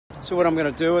So what I'm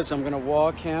gonna do is I'm gonna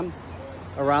walk him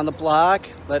around the block,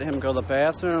 let him go to the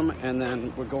bathroom, and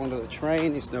then we're going to the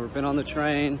train. He's never been on the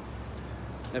train.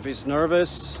 If he's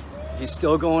nervous, he's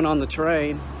still going on the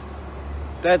train.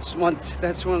 That's one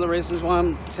of the reasons why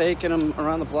I'm taking him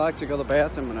around the block to go to the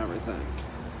bathroom and everything.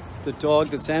 The dog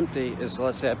that's empty is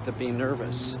less apt to be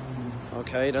nervous.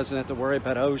 Okay, he doesn't have to worry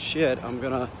about, oh shit, I'm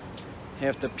gonna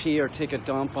have to pee or take a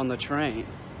dump on the train.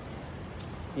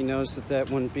 He knows that that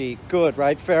wouldn't be good,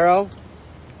 right, Pharaoh?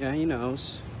 Yeah, he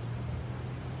knows.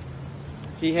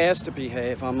 He has to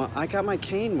behave. I got my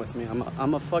Caine with me.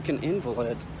 I'm a fucking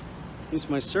invalid. He's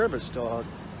my service dog.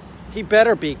 He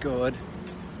better be good.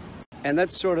 And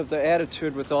that's sort of the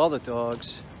attitude with all the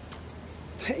dogs.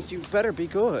 You better be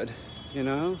good, you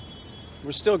know?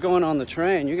 We're still going on the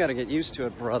train. You gotta get used to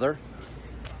it, brother.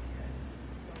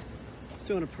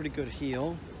 Doing a pretty good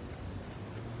heel.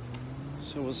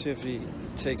 So we'll see if he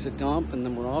takes a dump and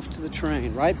then we're off to the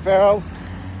train. Right, Pharaoh?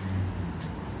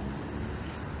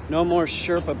 No more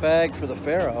Sherpa bag for the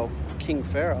Pharaoh, King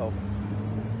Pharaoh.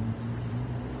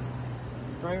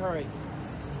 Hurry, hurry.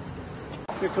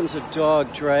 Here comes a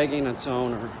dog dragging its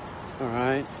owner, all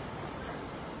right?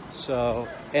 So,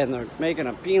 and they're making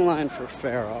a beeline for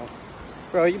Pharaoh.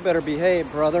 Bro, you better behave,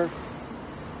 brother.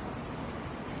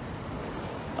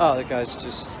 Oh, the guy's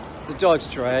just, the dog's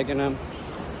dragging him,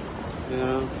 you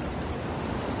know?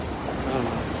 I don't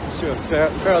know. Let's see what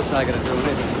Pharaoh's not gonna do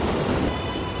anything.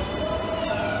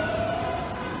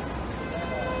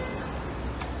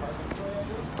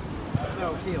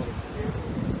 No, heel.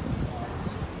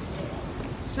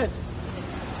 Sit.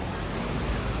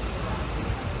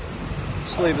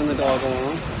 Just leaving the dog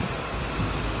alone.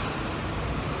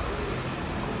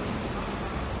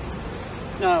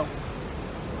 No.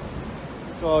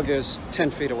 Dog is 10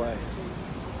 feet away.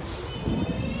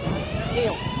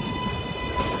 Heel.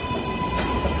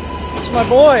 It's my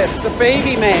boy, it's the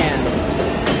baby man.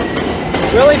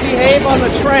 Will he behave on the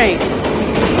train?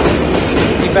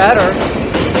 He better.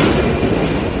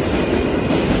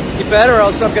 He better, or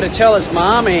else I'm gonna tell his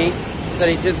mommy that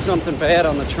he did something bad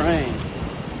on the train.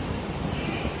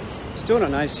 He's doing a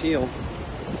nice heel.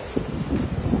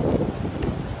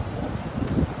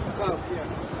 Oh, yeah.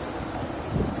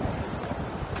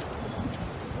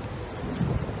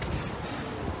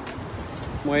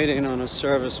 Waiting on a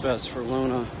service vest for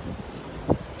Luna.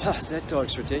 Oh, that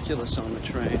dog's ridiculous on the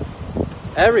train.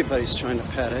 Everybody's trying to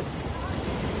pet it.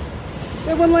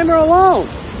 They wouldn't leave her alone.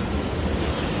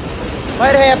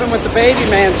 Might happen with the baby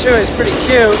man too. He's pretty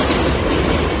cute.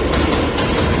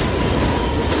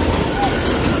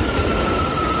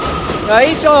 Now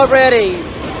he's already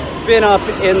been up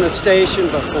in the station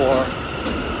before.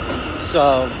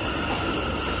 So,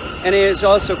 and he has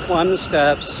also climbed the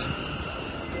steps.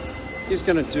 He's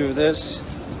gonna do this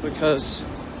because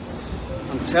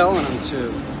I'm telling him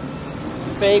to.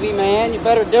 Baby man, you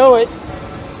better do it.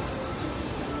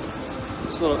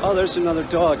 This little, oh, there's another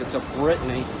dog. It's a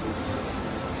Brittany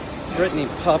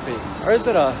puppy. Or is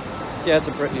it a, yeah, it's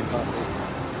a Brittany puppy.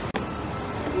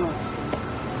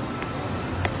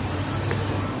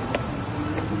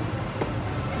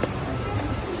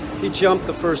 He jumped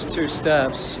the first 2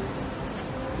 steps.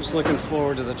 He's looking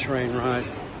forward to the train ride.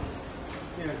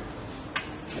 Here.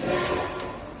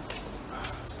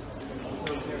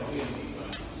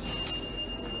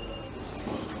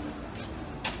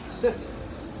 Sit.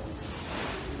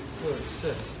 Good,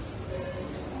 sit.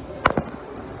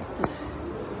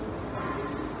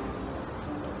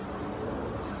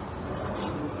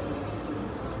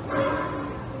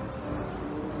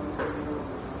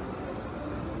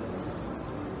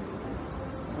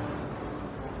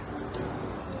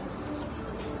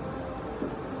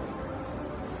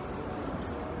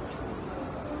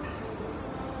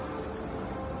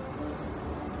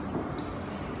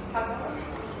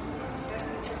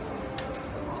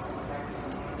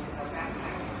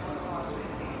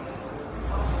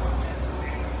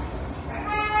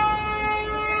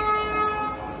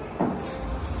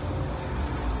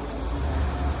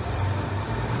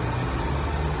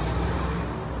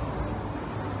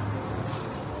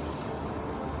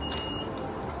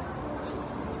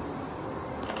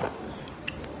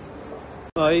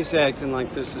 Oh, he's acting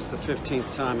like this is the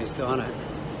 15th time he's done it.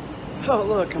 Oh,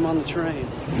 look, I'm on the train.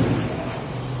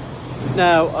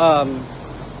 Now,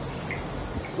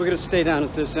 we're going to stay down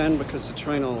at this end because the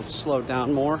train will slow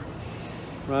down more,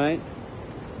 right?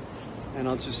 And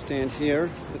I'll just stand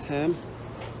here with him,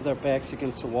 with our backs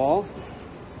against the wall.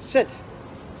 Sit.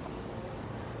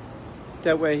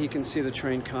 That way he can see the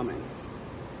train coming.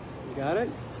 You got it?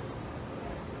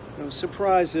 No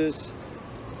surprises.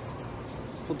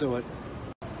 We'll do it.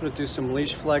 I'm gonna do some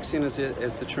leash flexing as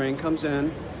the train comes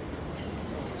in.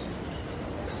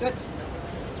 Sit.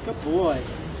 Good boy.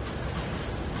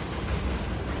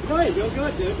 Oh, you're doing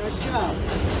good, dude. Nice job.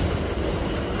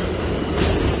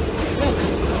 Sit.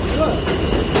 Good.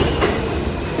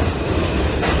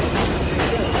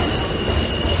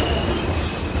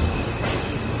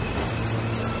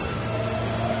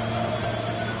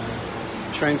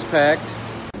 Train's packed.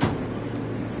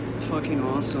 Fucking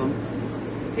awesome.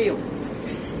 Heel.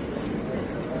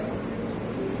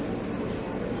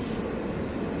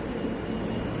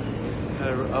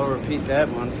 I'll repeat that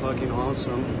one. Fucking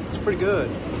awesome. It's pretty good.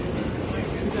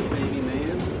 Good baby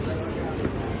man.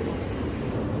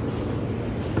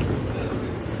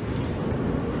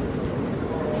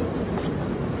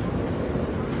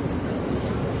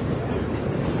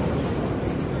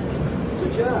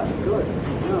 Good job. Good.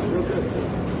 No, real good.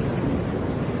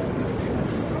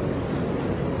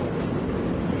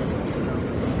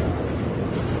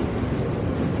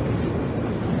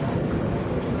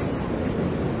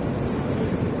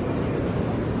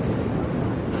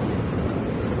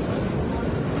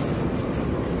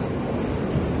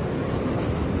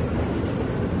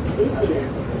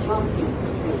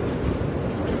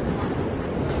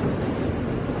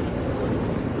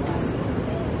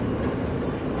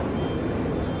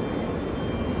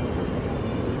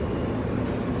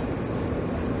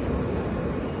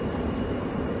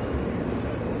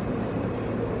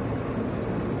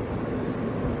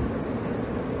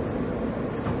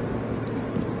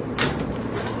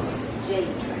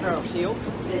 Carol, heel.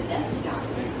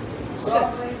 Sit.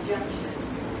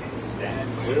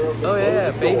 Oh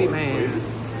yeah, baby man.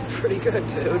 Pretty good,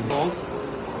 dude.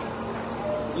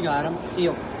 You got him.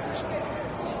 Heel.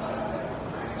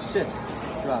 Sit.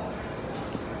 Drop.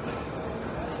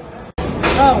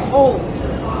 Now hold.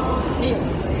 Heel.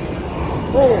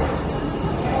 Hold.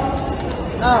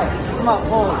 Now, come on,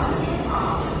 hold.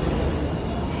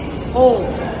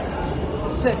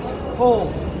 Hold. Sit.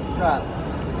 Hold. Drop.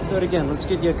 Do it again. Let's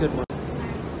get you a good one.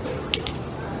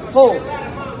 Hold.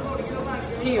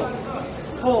 Heel.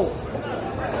 Hold.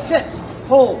 Sit.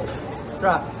 Hold.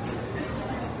 Drop.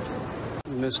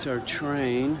 We missed our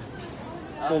train.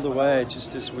 Pulled away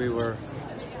just as we were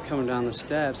coming down the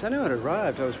steps. I knew it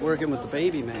arrived. I was working with the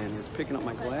baby man. He was picking up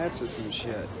my glasses and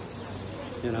shit.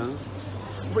 You know?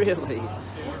 Really.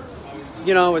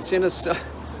 You know, it's in a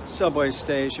subway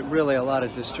station. Really a lot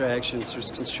of distractions.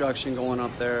 There's construction going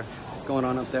on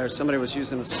up there. Somebody was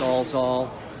using a Sawzall.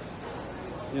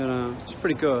 You know, it's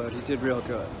pretty good. He did real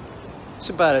good. It's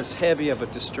about as heavy of a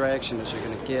distraction as you're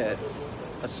gonna get.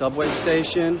 A subway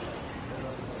station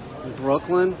in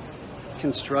Brooklyn,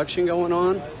 construction going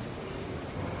on.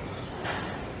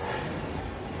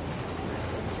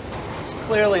 It's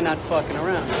clearly not fucking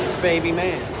around. It's a baby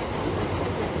man.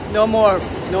 No more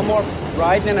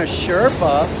riding in a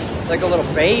Sherpa like a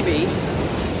little baby.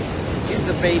 He's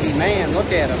a baby man.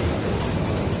 Look at him.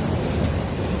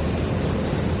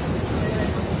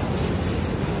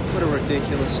 What a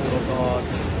ridiculous little dog.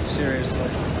 Seriously.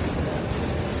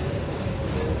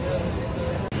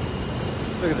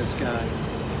 Look at this guy.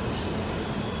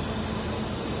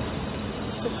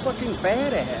 He's a fucking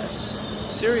badass.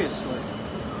 Seriously.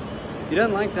 He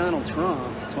doesn't like Donald Trump.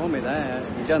 He told me that.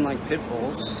 He doesn't like pit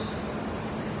bulls.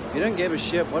 He doesn't give a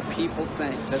shit what people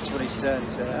think. That's what he said. He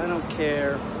said, I don't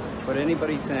care what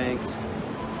anybody thinks.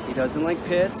 He doesn't like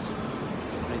pits.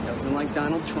 And he doesn't like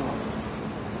Donald Trump.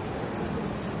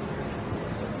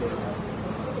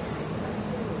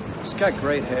 He's got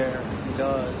great hair. He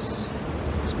does.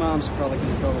 His mom's probably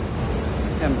gonna go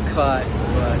have him cut,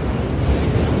 but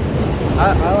I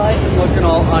like him looking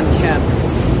all unkempt.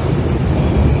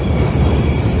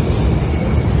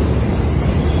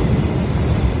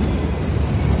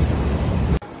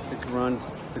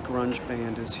 The grunge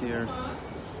band is here.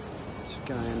 This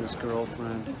guy and his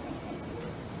girlfriend.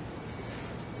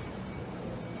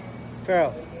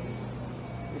 Farrell,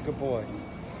 you're a good boy.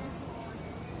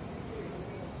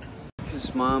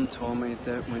 His mom told me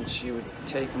that when she would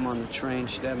take him on the train,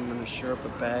 she'd have him in a Sherpa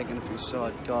bag, and if he saw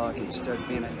a dog, he'd start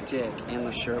being a dick in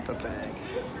the Sherpa bag.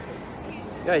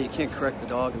 Yeah, you can't correct the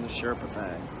dog in the Sherpa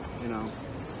bag, you know.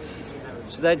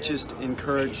 So that just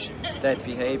encouraged that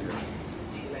behavior,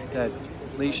 that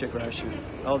leash aggression.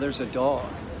 Oh, there's a dog.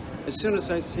 As soon as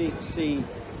I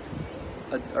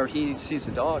or he sees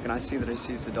a dog, and I see that he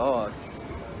sees the dog,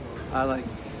 I like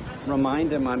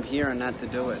remind him I'm here and not to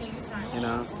do it, you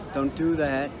know. Don't do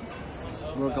that.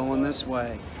 We're going this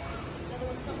way.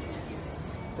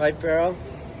 Right, Pharaoh?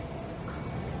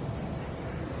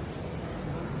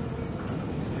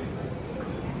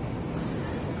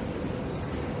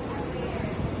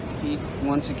 He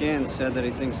once again said that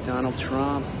he thinks Donald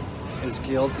Trump is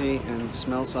guilty and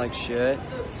smells like shit.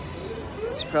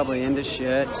 He's probably into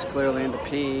shit. He's clearly into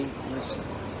pee.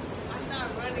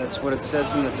 That's what it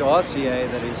says in the dossier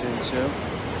that he's into.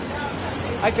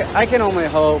 I can only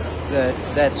hope that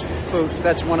that's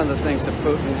one of the things that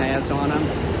Putin has on him.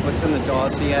 What's in the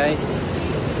dossier?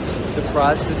 The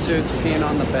prostitutes peeing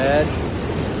on the bed.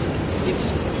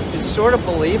 It's sort of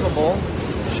believable.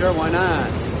 Sure, why not?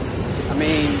 I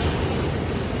mean,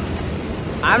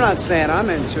 I'm not saying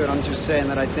I'm into it. I'm just saying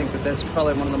that I think that that's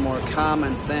probably one of the more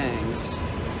common things.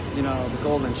 You know, the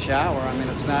golden shower. I mean,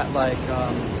 it's not like,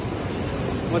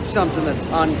 what's something that's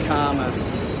uncommon?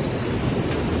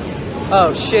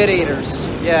 Oh, shit eaters.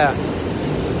 Yeah.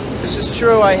 This is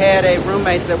true. I had a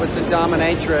roommate that was a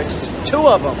dominatrix. 2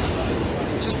 of them.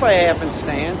 Just by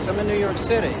happenstance. I'm in New York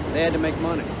City. They had to make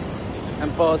money.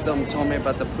 And both of them told me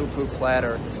about the poo-poo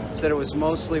platter. Said it was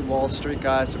mostly Wall Street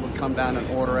guys that would come down and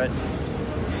order it.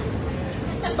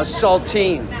 A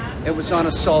saltine. It was on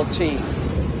a saltine.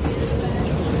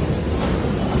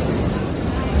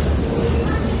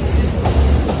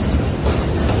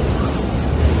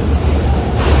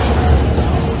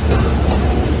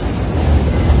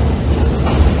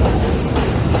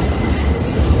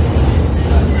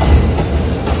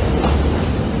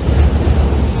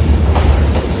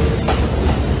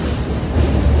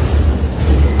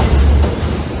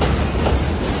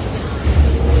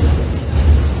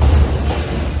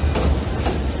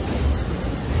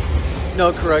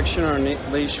 No correction or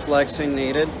leash flexing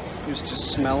needed. He was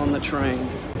just smelling the train.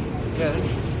 Yeah,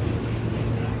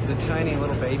 the tiny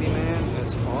little baby man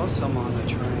is awesome on the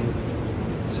train.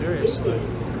 Seriously.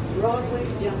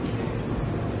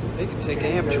 He can take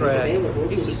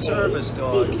Amtrak. He's a service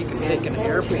dog. He can take an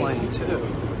airplane too.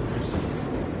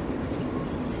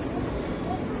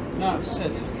 No,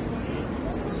 sit.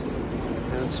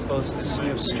 Not supposed to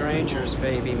sniff strangers,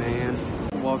 baby man.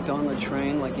 Walked on the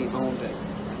train like he owned it.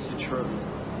 It's the truth.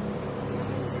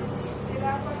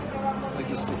 Like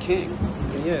he's the king.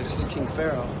 And yes, he's King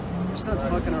Pharaoh. He's not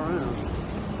fucking around.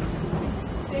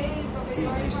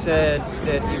 He said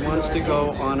that he wants to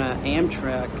go on an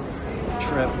Amtrak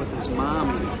trip with his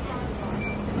mommy.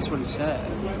 That's what he said.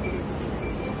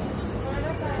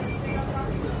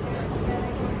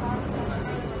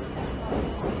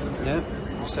 Yep,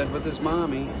 he said with his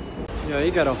mommy. Yeah, he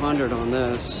got 100 on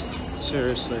this.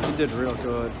 Seriously, he did real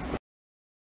good.